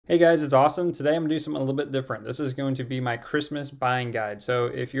Hey guys, it's awesome. Today I'm gonna do something a little bit different. This is going to be my Christmas buying guide. So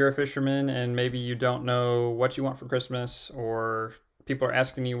if you're a fisherman and maybe you don't know what you want for Christmas, or people are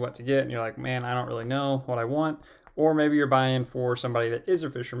asking you what to get and you're like, man, I don't really know what I want, or maybe you're buying for somebody that is a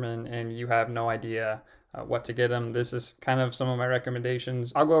fisherman and you have no idea what to get them, this is kind of some of my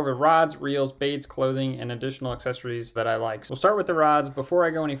recommendations. I'll go over rods, reels, baits, clothing, and additional accessories that I like. So we'll start with the rods. Before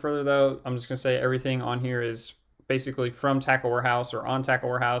I go any further though, I'm just gonna say everything on here is basically from Tackle Warehouse or on Tackle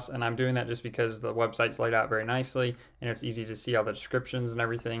Warehouse, and I'm doing that just because the website's laid out very nicely and it's easy to see all the descriptions and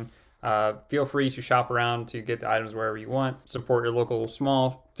everything. Feel free to shop around to get the items wherever you want. Support your local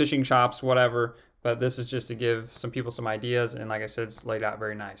small fishing shops, whatever. But this is just to give some people some ideas, and like I said, it's laid out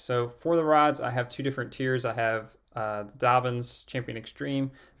very nice. So for the rods, I have two different tiers. I have the Dobyns Champion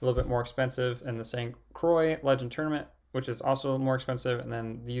Extreme, a little bit more expensive, and the St. Croix Legend Tournament, which is also more expensive. And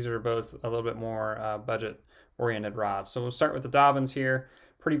then these are both a little bit more budget oriented rods. So we'll start with the Dobyns here.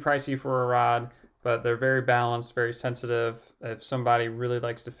 Pretty pricey for a rod, but they're very balanced, very sensitive. If somebody really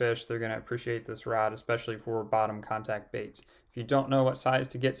likes to fish, they're going to appreciate this rod, especially for bottom contact baits. If you don't know what size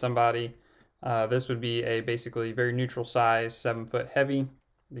to get somebody, this would be a basically very neutral size, 7-foot heavy.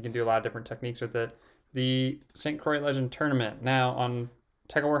 You can do a lot of different techniques with it. The St. Croix Legend Tournament. Now on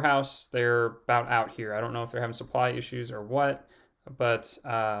Tackle Warehouse, they're about out here. I don't know if they're having supply issues or what, but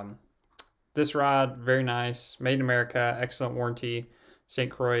this rod, very nice, made in America, excellent warranty. St.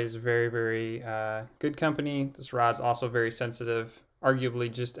 Croix is a very, very good company. This rod's also very sensitive,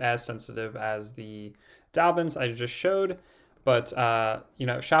 arguably just as sensitive as the Dobyns I just showed. But, you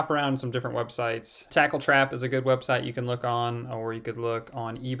know, shop around some different websites. Tackle Trap is a good website you can look on, or you could look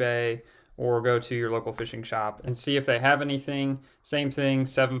on eBay, or go to your local fishing shop and see if they have anything. Same thing,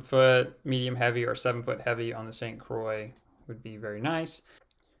 7-foot medium heavy or 7-foot heavy on the St. Croix would be very nice.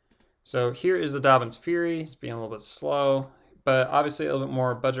 So here is the Dobyns Fury. It's being a little bit slow, but obviously a little bit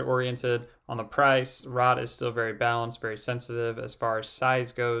more budget oriented on the price. The rod is still very balanced, very sensitive as far as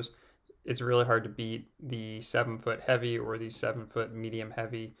size goes. It's really hard to beat the 7-foot heavy or the 7-foot medium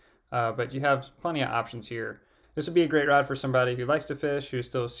heavy, but you have plenty of options here. This would be a great rod for somebody who likes to fish, who's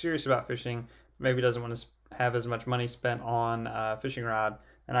still serious about fishing, maybe doesn't want to have as much money spent on a fishing rod,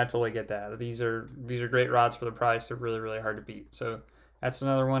 and I totally get that. These are great rods for the price. They're really, really hard to beat. So that's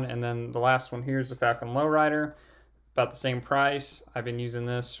another one. And then the last one here is the Falcon Lowrider. About the same price. I've been using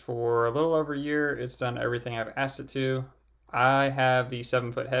this for a little over a year. It's done everything I've asked it to. I have the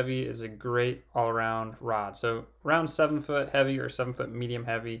 7-foot heavy. Is a great all-around rod. So around 7-foot heavy or 7-foot medium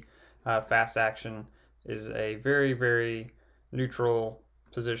heavy, fast action is a very, very neutral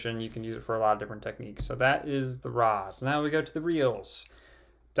position. You can use it for a lot of different techniques. So that is the rods. Now we go to the reels.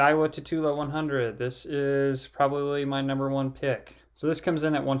 Daiwa Tatula 100. This is probably my number one pick. So this comes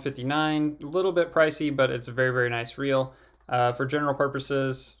in at $159, a little bit pricey, but it's a very, very nice reel. For general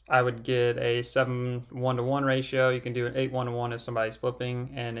purposes, I would get a 7:1 ratio. You can do an 8:1 if somebody's flipping.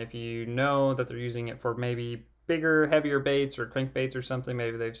 And if you know that they're using it for maybe bigger, heavier baits or crankbaits or something,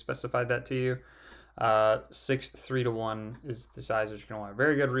 maybe they've specified that to you. 6:3:1 is the size that you're going to want.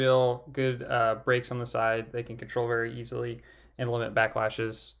 Very good reel, good brakes on the side. They can control very easily and limit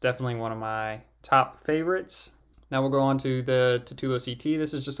backlashes. Definitely one of my top favorites. Now we'll go on to the Tatula CT.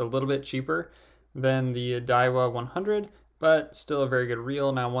 This is just a little bit cheaper than the Daiwa 100, but still a very good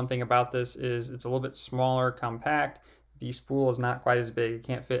reel. Now one thing about this is it's a little bit smaller, compact. The spool is not quite as big. It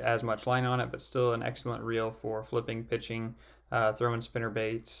can't fit as much line on it, but still an excellent reel for flipping, pitching, throwing spinner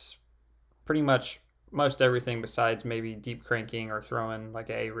baits, pretty much most everything besides maybe deep cranking or throwing like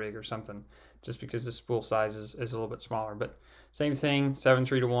a rig or something, just because the spool size is a little bit smaller. But same thing,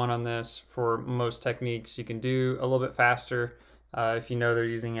 7:3:1 on this for most techniques. You can do a little bit faster if you know they're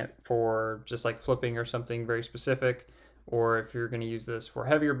using it for just like flipping or something very specific, or if you're going to use this for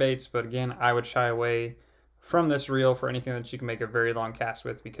heavier baits. But again, I would shy away from this reel for anything that you can make a very long cast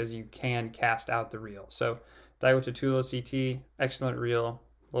with, because you can cast out the reel. So Daiwa Tatula CT, excellent reel,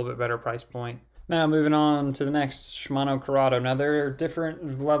 a little bit better price point. Now moving on to the next, Shimano Curado. Now there are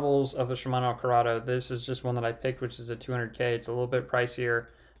different levels of the Shimano Curado. This is just one that I picked, which is a 200K. It's a little bit pricier,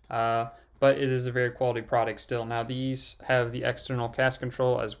 but it is a very quality product still. Now these have the external cast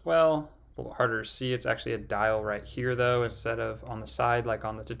control as well. A little harder to see. It's actually a dial right here though, instead of on the side like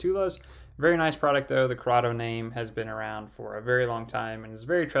on the Tatulas. Very nice product though. The Curado name has been around for a very long time and is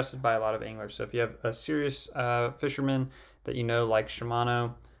very trusted by a lot of anglers. So if you have a serious fisherman that you know like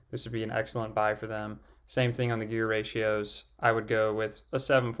Shimano, this would be an excellent buy for them. Same thing on the gear ratios. I would go with a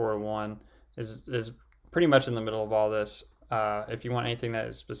 7:4:1 is pretty much in the middle of all this. If you want anything that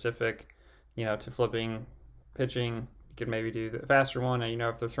is specific, you know, to flipping, pitching, you could maybe do the faster one. And, you know,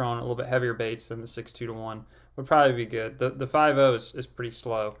 if they're throwing a little bit heavier baits, then the 6.2 to 1 would probably be good. The 5.0 is pretty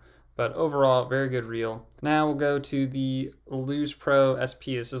slow, but overall, very good reel. Now we'll go to the Lose Pro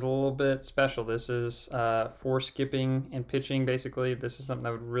SP. This is a little bit special. This is for skipping and pitching, basically. This is something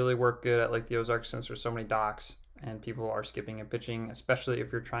that would really work good at Lake the Ozarks since there's so many docks and people are skipping and pitching, especially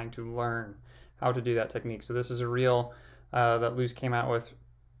if you're trying to learn how to do that technique. So this is a reel that Lose came out with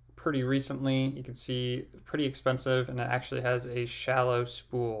pretty recently. You can see pretty expensive, and it actually has a shallow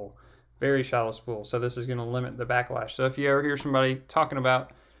spool, very shallow spool. So this is going to limit the backlash. So if you ever hear somebody talking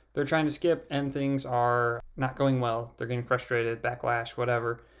about they're trying to skip and things are not going well, they're getting frustrated, backlash,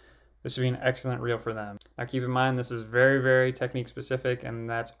 whatever, this would be an excellent reel for them. Now keep in mind, this is very, very technique specific, and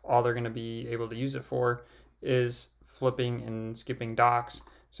that's all they're going to be able to use it for is flipping and skipping docks.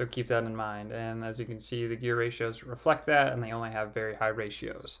 So keep that in mind. And as you can see, the gear ratios reflect that, and they only have very high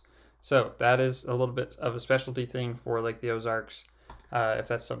ratios. So that is a little bit of a specialty thing for Lake the Ozarks. If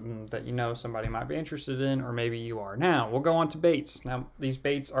that's something that you know somebody might be interested in, or maybe you are. Now, we'll go on to baits. Now, these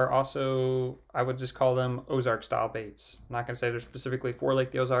baits are also, I would just call them Ozark style baits. I'm not going to say they're specifically for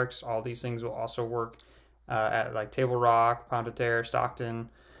Lake the Ozarks. All these things will also work at like Table Rock, Pointe à Terre, Stockton,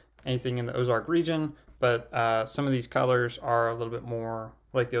 anything in the Ozark region. But some of these colors are a little bit more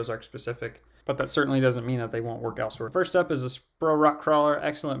Lake the Ozarks specific. But that certainly doesn't mean that they won't work elsewhere. First up is a Spro Rock Crawler.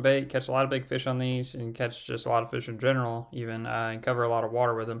 Excellent bait. Catch a lot of big fish on these, and catch just a lot of fish in general, even, and cover a lot of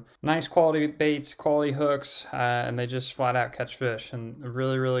water with them. Nice quality baits, quality hooks, and they just flat out catch fish. And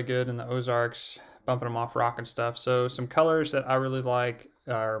really, really good in the Ozarks, bumping them off rock and stuff. So some colors that I really like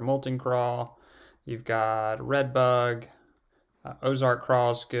are Molten Crawl. You've got Red Bug. Ozark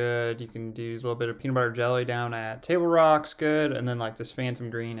Crawl's good. You can do a little bit of peanut butter jelly down at Table Rock's good. And then like this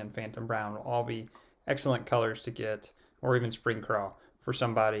Phantom Green and Phantom Brown will all be excellent colors to get, or even Spring Crawl for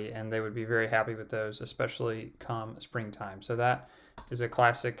somebody. And they would be very happy with those, especially come springtime. So that is a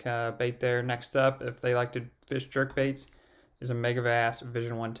classic bait there. Next up, if they like to fish jerk baits, is a Megabass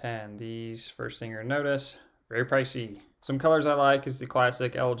Vision 110. These, first thing you're gonna notice, very pricey. Some colors I like is the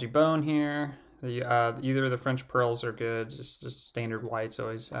classic LG Bone here. Either of the French Pearls are good, just standard white's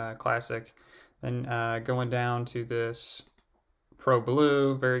always classic. Then going down to this Pro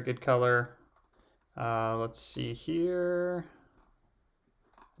Blue, very good color. Let's see here.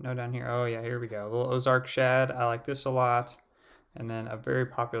 No, down here. Oh yeah, here we go. A little Ozark Shad. I like this a lot. And then a very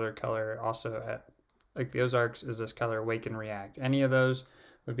popular color also at like the Ozarks is this color Wake and React. Any of those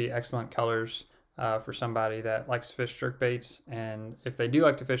would be excellent colors for somebody that likes to fish jerk baits. And if they do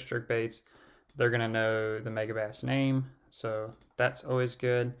like to fish jerk baits, they're going to know the Megabass name, so that's always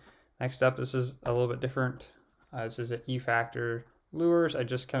good. Next up, this is a little bit different. This is an E-Factor lures. I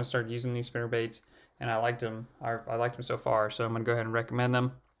just kind of started using these spinner baits, and I liked them. I liked them so far, so I'm going to go ahead and recommend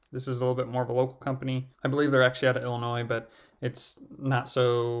them. This is a little bit more of a local company. I believe they're actually out of Illinois, but it's not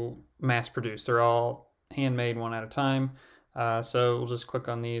so mass-produced. They're all handmade one at a time, so we'll just click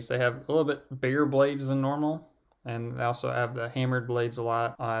on these. They have a little bit bigger blades than normal, and they also have the hammered blades a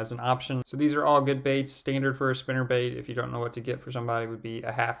lot as an option. So these are all good baits. Standard for a spinner bait, if you don't know what to get for somebody, would be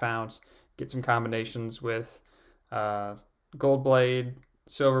a 1/2 ounce. Get some combinations with gold blade,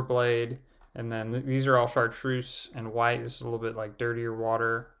 silver blade, and then these are all chartreuse and white. This is a little bit like dirtier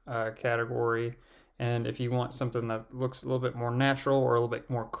water category. And if you want something that looks a little bit more natural or a little bit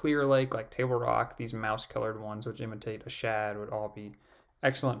more clear lake, like Table Rock, these mouse colored ones which imitate a shad would all be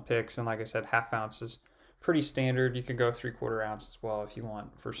excellent picks. And like I said, 1/2 ounces. Pretty standard. You can go 3/4 ounce as well if you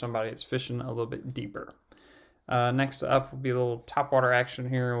want for somebody that's fishing a little bit deeper. Next up will be a little topwater action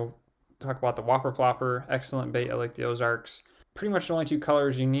here. We'll talk about the Whopper Plopper. Excellent bait. I like the Ozarks. Pretty much the only two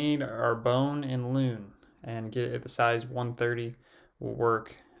colors you need are Bone and Loon, and get it at the size 130 will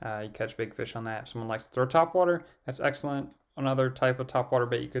work. You catch big fish on that. If someone likes to throw topwater, that's excellent. Another type of topwater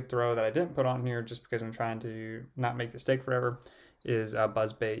bait you could throw that I didn't put on here just because I'm trying to not make the steak forever is a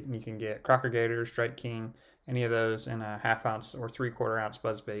buzz bait. And you can get Crocker Gator, Strike King, any of those in a 1/2 ounce or 3/4 ounce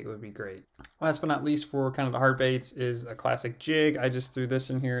buzz bait would be great. Last but not least, for kind of the hard baits, is a classic jig. I just threw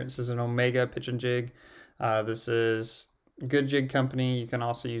this in here. This is an Omega pitch and jig. This is a good jig company. You can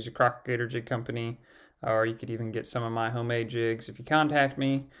also use a Crocker Gator jig company, or you could even get some of my homemade jigs if you contact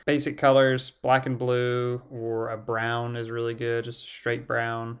me. Basic colors, black and blue, or a brown is really good, just a straight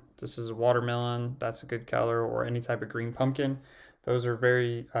brown. This is a watermelon, that's a good color, or any type of green pumpkin. Those are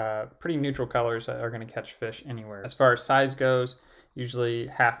very pretty neutral colors that are going to catch fish anywhere. As far as size goes, usually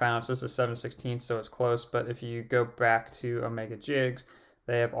 1/2 ounce. This is 7/16, so it's close. But if you go back to Omega jigs,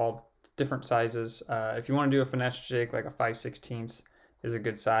 they have all different sizes. If you want to do a finesse jig, like a 5/16 is a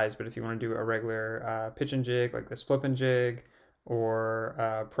good size. But if you want to do a regular pitch and jig, like this flipping jig,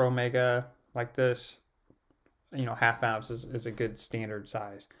 or Pro Mega like this, half ounce is a good standard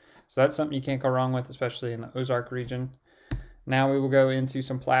size. So that's something you can't go wrong with, especially in the Ozark region. Now we will go into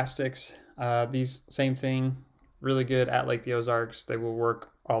some plastics. These, same thing, really good at Lake the Ozarks. They will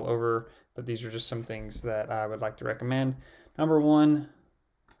work all over, but these are just some things that I would like to recommend. Number one,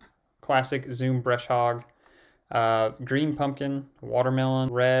 classic Zoom Brush Hog. Green pumpkin, watermelon,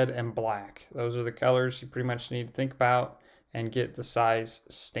 red, and black. Those are the colors you pretty much need to think about and get the size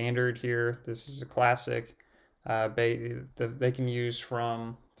standard here. This is a classic bait that they can use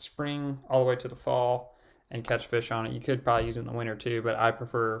from spring all the way to the fall and catch fish on it. You could probably use it in the winter too, but I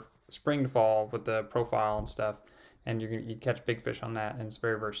prefer spring to fall with the profile and stuff, and you catch big fish on that, and it's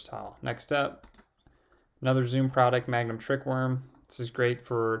very versatile. Next up, another Zoom product, Magnum Trick Worm. This is great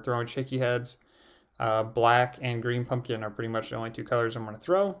for throwing shaky heads. Black and green pumpkin are pretty much the only two colors I'm going to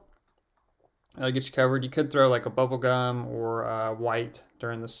throw. That'll get you covered. You could throw like a bubble gum or white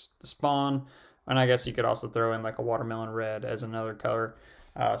during the spawn. And I guess you could also throw in like a watermelon red as another color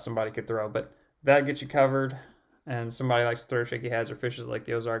somebody could throw. But that gets you covered. And somebody likes to throw shaky heads or fishes like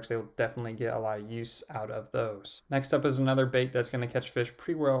the Ozarks, they will definitely get a lot of use out of those. Next up is another bait that's going to catch fish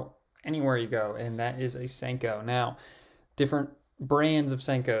pretty well anywhere you go, and that is a Senko. Now, different brands of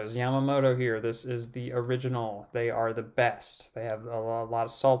Senkos. Yamamoto here, this is the original. They are the best. They have a lot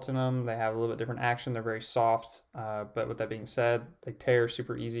of salt in them. They have a little bit different action. They're very soft, but with that being said, they tear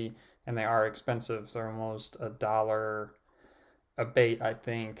super easy, and they are expensive. They're almost $1 a bait, I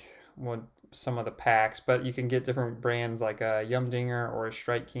think, with some of the packs, but you can get different brands like a Yum Dinger or a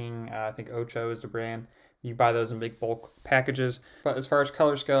Strike King. I think Ocho is the brand. You buy those in big bulk packages. But as far as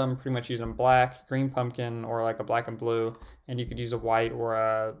colors go, I'm pretty much using black, green pumpkin, or like a black and blue. And you could use a white or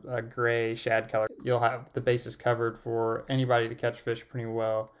a gray shad color. You'll have the bases covered for anybody to catch fish pretty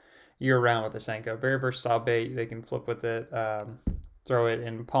well year round with a Senko. Very versatile bait. They can flip with it, throw it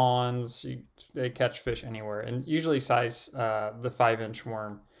in ponds. They catch fish anywhere. And usually size the 5-inch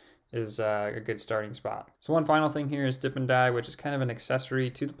worm is a good starting spot. So one final thing here is dip and dye, which is kind of an accessory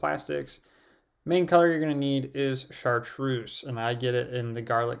to the plastics. Main color you're going to need is chartreuse, and I get it in the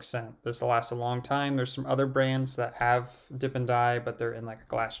garlic scent. This will last a long time. There's some other brands that have dip and dye, but they're in like a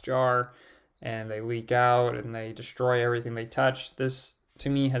glass jar, and they leak out, and they destroy everything they touch. This, to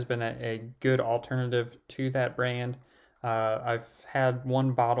me, has been a good alternative to that brand. I've had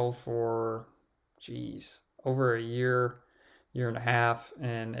one bottle for, over a year and a half,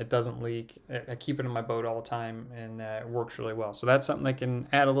 and it doesn't leak. I keep it in my boat all the time, and it works really well. So that's something that can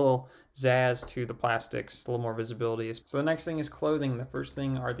add a little zazz to the plastics, a little more visibility. So the next thing is clothing. The first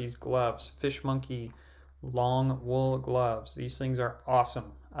thing are these gloves, Fish Monkey long wool gloves. These things are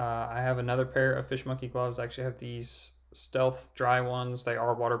awesome. I have another pair of Fish Monkey gloves. I actually have these stealth dry ones. They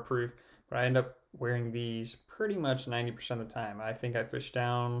are waterproof, but I end up wearing these pretty much 90% of the time. I think I fished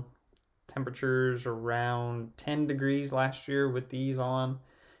down temperatures around 10 degrees last year with these on,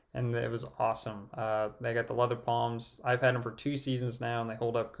 and it was awesome. They got the leather palms. I've had them for 2 seasons now, and they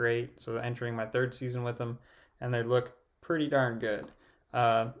hold up great. So entering my 3rd season with them, and they look pretty darn good.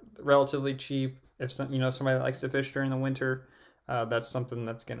 Relatively cheap. If somebody that likes to fish during the winter, that's something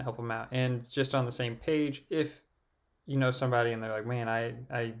that's going to help them out. And just on the same page, if you know somebody and they're like, man,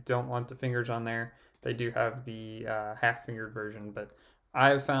 I don't want the fingers on there, they do have the half-fingered version, but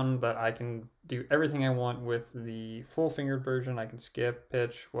I've found that I can do everything I want with the full-fingered version. I can skip,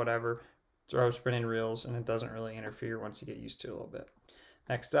 pitch, whatever, throw spinning reels, and it doesn't really interfere once you get used to it a little bit.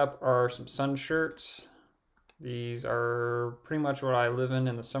 Next up are some sun shirts. These are pretty much what I live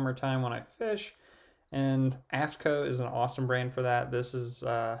in the summertime when I fish, and AFTCO is an awesome brand for that. This is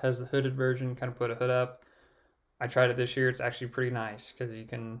has the hooded version, kind of put a hood up. I tried it this year. It's actually pretty nice because you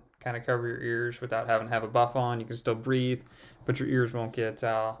can kind of cover your ears without having to have a buff on. You can still breathe, but your ears won't get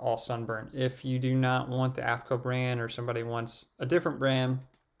all sunburned. If you do not want the AFTCO brand, or somebody wants a different brand,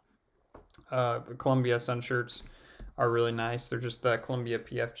 the Columbia sun shirts are really nice. They're just the Columbia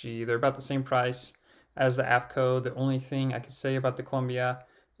PFG. They're about the same price as the AFTCO. The only thing I could say about the Columbia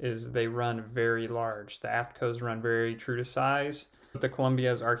is they run very large. The AFTCOs run very true to size. But the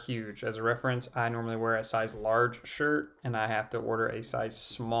Columbias are huge. As a reference, I normally wear a size large shirt, and I have to order a size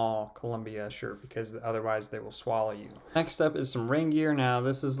small Columbia shirt because otherwise they will swallow you. Next up is some rain gear. Now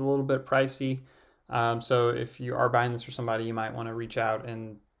this is a little bit pricey, so if you are buying this for somebody, you might want to reach out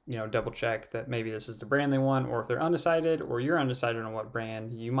and double check that maybe this is the brand they want, or if they're undecided or you're undecided on what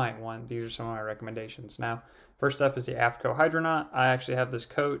brand you might want. These are some of my recommendations. Now, first up is the AFTCO Hydronaut. I actually have this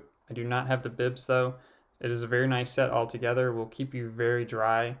coat. I do not have the bibs though. It is a very nice set altogether. Will keep you very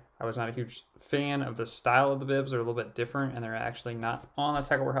dry. I was not a huge fan of the style of the bibs. They're a little bit different, and they're actually not on the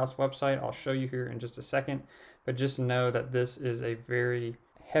Tackle Warehouse website. I'll show you here in just a second, but just know that this is a very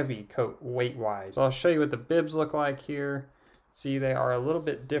heavy coat weight-wise. So I'll show you what the bibs look like here. See, they are a little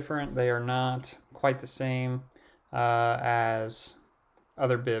bit different. They are not quite the same as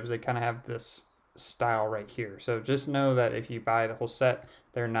other bibs. They kind of have this style right here. So just know that if you buy the whole set,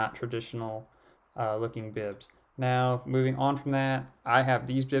 they're not traditional looking bibs. Now, moving on from that, I have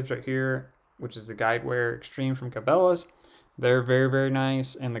these bibs right here, which is the Guidewear Extreme from Cabela's. They're very, very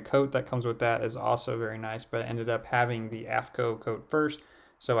nice, and the coat that comes with that is also very nice, but I ended up having the AFTCO coat first,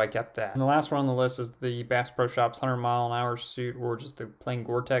 so I kept that. And the last one on the list is the Bass Pro Shops 100-mile-an-hour suit, or just the plain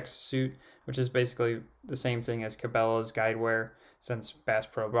Gore-Tex suit, which is basically the same thing as Cabela's Guidewear. Since Bass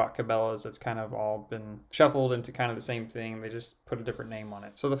Pro bought Cabela's, it's kind of all been shuffled into kind of the same thing. They just put a different name on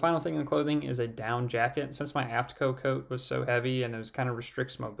it. So the final thing in clothing is a down jacket. Since my AFTCO coat was so heavy and it was kind of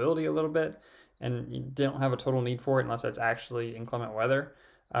restricts mobility a little bit, and you don't have a total need for it unless it's actually inclement weather,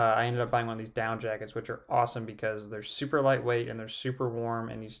 I ended up buying one of these down jackets, which are awesome because they're super lightweight and they're super warm,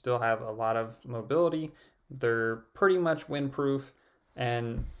 and you still have a lot of mobility. They're pretty much windproof,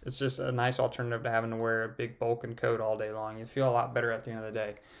 and it's just a nice alternative to having to wear a big bulking coat all day long. You feel a lot better at the end of the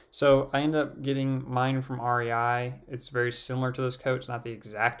day. So I ended up getting mine from REI. It's very similar to those coats, not the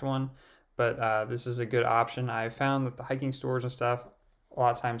exact one, but this is a good option. I found that the hiking stores and stuff a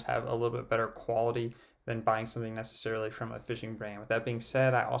lot of times have a little bit better quality than buying something necessarily from a fishing brand. With that being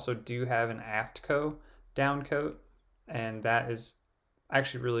said, I also do have an AFTCO down coat, and that is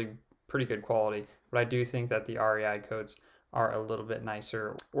actually really pretty good quality, but I do think that the REI coats are a little bit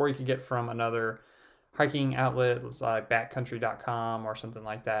nicer, or you could get from another hiking outlet like backcountry.com or something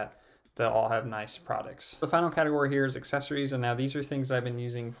like that. They'll all have nice products. The final category here is accessories, and now these are things that I've been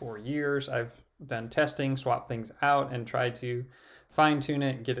using for years. I've done testing, swapped things out, and tried to fine tune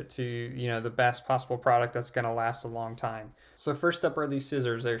it, get it to, you know, the best possible product that's going to last a long time. So first up are these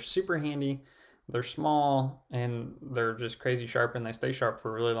scissors. They're super handy. They're small and they're just crazy sharp, and they stay sharp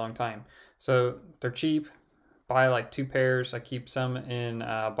for a really long time. So they're cheap. Buy like 2 pairs. I keep some in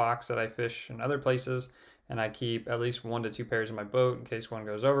a box that I fish in other places, and I keep at least 1 to 2 pairs in my boat in case one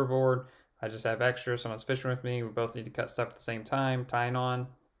goes overboard. I just have extra. Someone's fishing with me. We both need to cut stuff at the same time, tying on.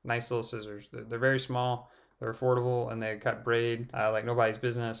 Nice little scissors. They're very small. They're affordable, and they cut braid like nobody's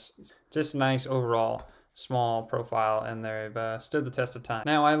business. It's just nice overall, small profile, and they've stood the test of time.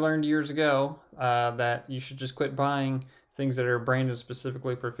 Now, I learned years ago that you should just quit buying things that are branded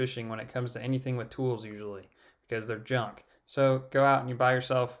specifically for fishing when it comes to anything with tools usually, because they're junk. So go out and you buy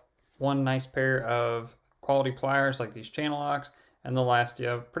yourself one nice pair of quality pliers like these channel locks, and they'll last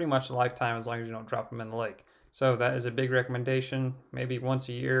you pretty much a lifetime as long as you don't drop them in the lake. So that is a big recommendation. Maybe once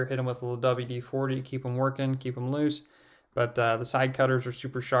a year, hit them with a little WD-40, keep them working, keep them loose. But the side cutters are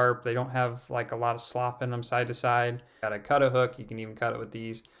super sharp. They don't have like a lot of slop in them side to side. Got a cut a hook, you can even cut it with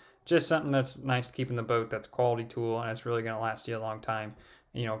these. Just something that's nice to keep in the boat, that's a quality tool, and it's really gonna last you a long time.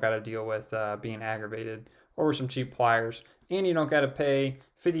 You don't gotta deal with being aggravated over some cheap pliers. And you don't gotta pay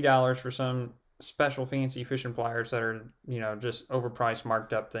 $50 for some special fancy fishing pliers that are, just overpriced,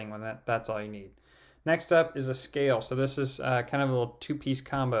 marked up thing when that's all you need. Next up is a scale. So this is kind of a little 2-piece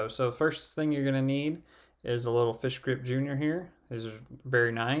combo. So first thing you're gonna need is a little Fish Grip Junior here. These are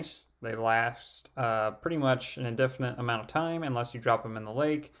very nice. They last pretty much an indefinite amount of time unless you drop them in the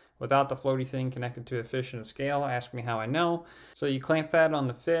lake without the floaty thing connected to a fish and a scale. Ask me how I know. So you clamp that on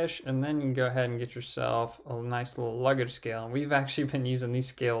the fish, and then you can go ahead and get yourself a nice little luggage scale. And we've actually been using these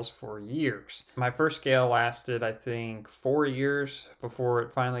scales for years. My first scale lasted, I think, 4 years before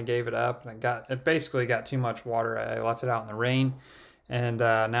it finally gave it up. And it basically got too much water. I left it out in the rain. And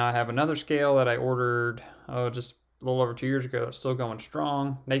now I have another scale that I ordered, just a little over 2 years ago. It's still going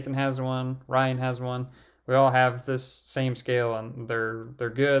strong. Nathan has one. Ryan has one. We all have this same scale, and they're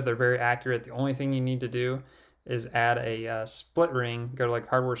good. They're very accurate. The only thing you need to do is add a split ring. Go to like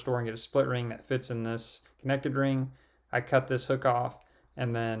hardware store and get a split ring that fits in this connected ring. I cut this hook off,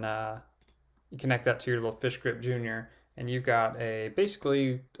 and then you connect that to your little Fish Grip Junior, and you've got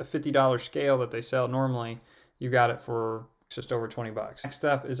basically a $50 scale that they sell normally. You got it for just over 20 bucks. Next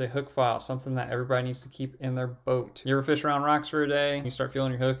up is a hook file, something that everybody needs to keep in their boat. You ever fish around rocks for a day, you start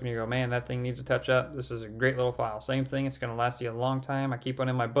feeling your hook and you go, man, that thing needs a touch up. This is a great little file. Same thing, it's gonna last you a long time. I keep one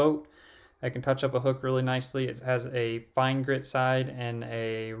in my boat. I can touch up a hook really nicely. It has a fine grit side and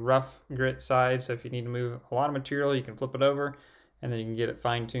a rough grit side, so if you need to move a lot of material, you can flip it over, and then you can get it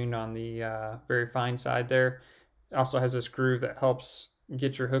fine-tuned on the very fine side there. It also has this groove that helps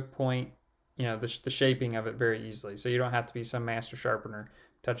get your hook point, the shaping of it very easily. So you don't have to be some master sharpener.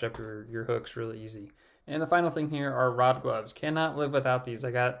 Touch up your hooks really easy. And the final thing here are rod gloves. Cannot live without these.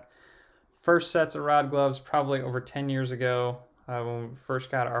 I got first sets of rod gloves probably over 10 years ago when we first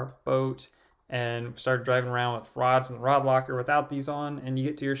got our boat. and started driving around with rods in the rod locker without these on, and you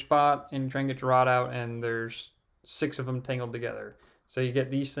get to your spot and you try and get your rod out and there's 6 of them tangled together. So you get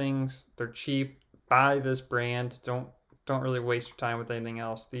these things, they're cheap. Buy this brand. Don't really waste your time with anything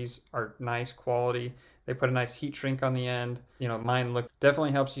else. These are nice quality. They put a nice heat shrink on the end. You know, mine look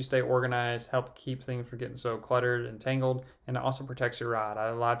definitely helps you stay organized, help keep things from getting so cluttered and tangled, and it also protects your rod.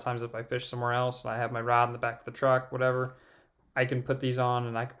 A lot of times if I fish somewhere else and I have my rod in the back of the truck, whatever, I can put these on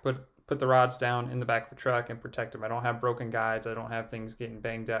and I can put the rods down in the back of the truck and protect them. I don't have broken guides. I don't have things getting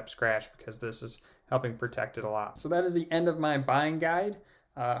banged up, scratched, because this is helping protect it a lot. So that is the end of my buying guide.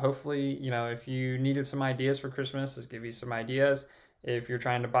 Hopefully, you know, if you needed some ideas for Christmas, this give you some ideas. If you're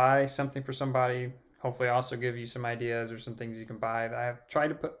trying to buy something for somebody, hopefully also give you some ideas or some things you can buy. I have tried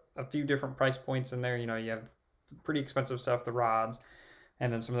to put a few different price points in there. You know, you have pretty expensive stuff, the rods,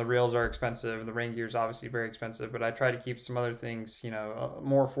 and then some of the reels are expensive. The rain gear is obviously very expensive, but I try to keep some other things, you know,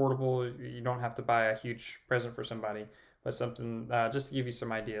 more affordable. You don't have to buy a huge present for somebody, but something just to give you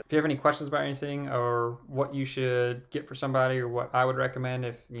some ideas. If you have any questions about anything or what you should get for somebody or what I would recommend,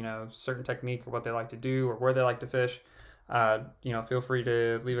 if, you know, certain technique or what they like to do or where they like to fish, you know, feel free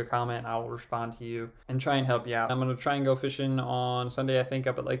to leave a comment. I'll respond to you and try and help you out. I'm going to try and go fishing on Sunday, I think,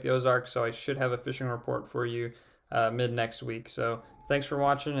 up at Lake the Ozarks, so I should have a fishing report for you mid next week. So thanks for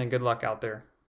watching and good luck out there.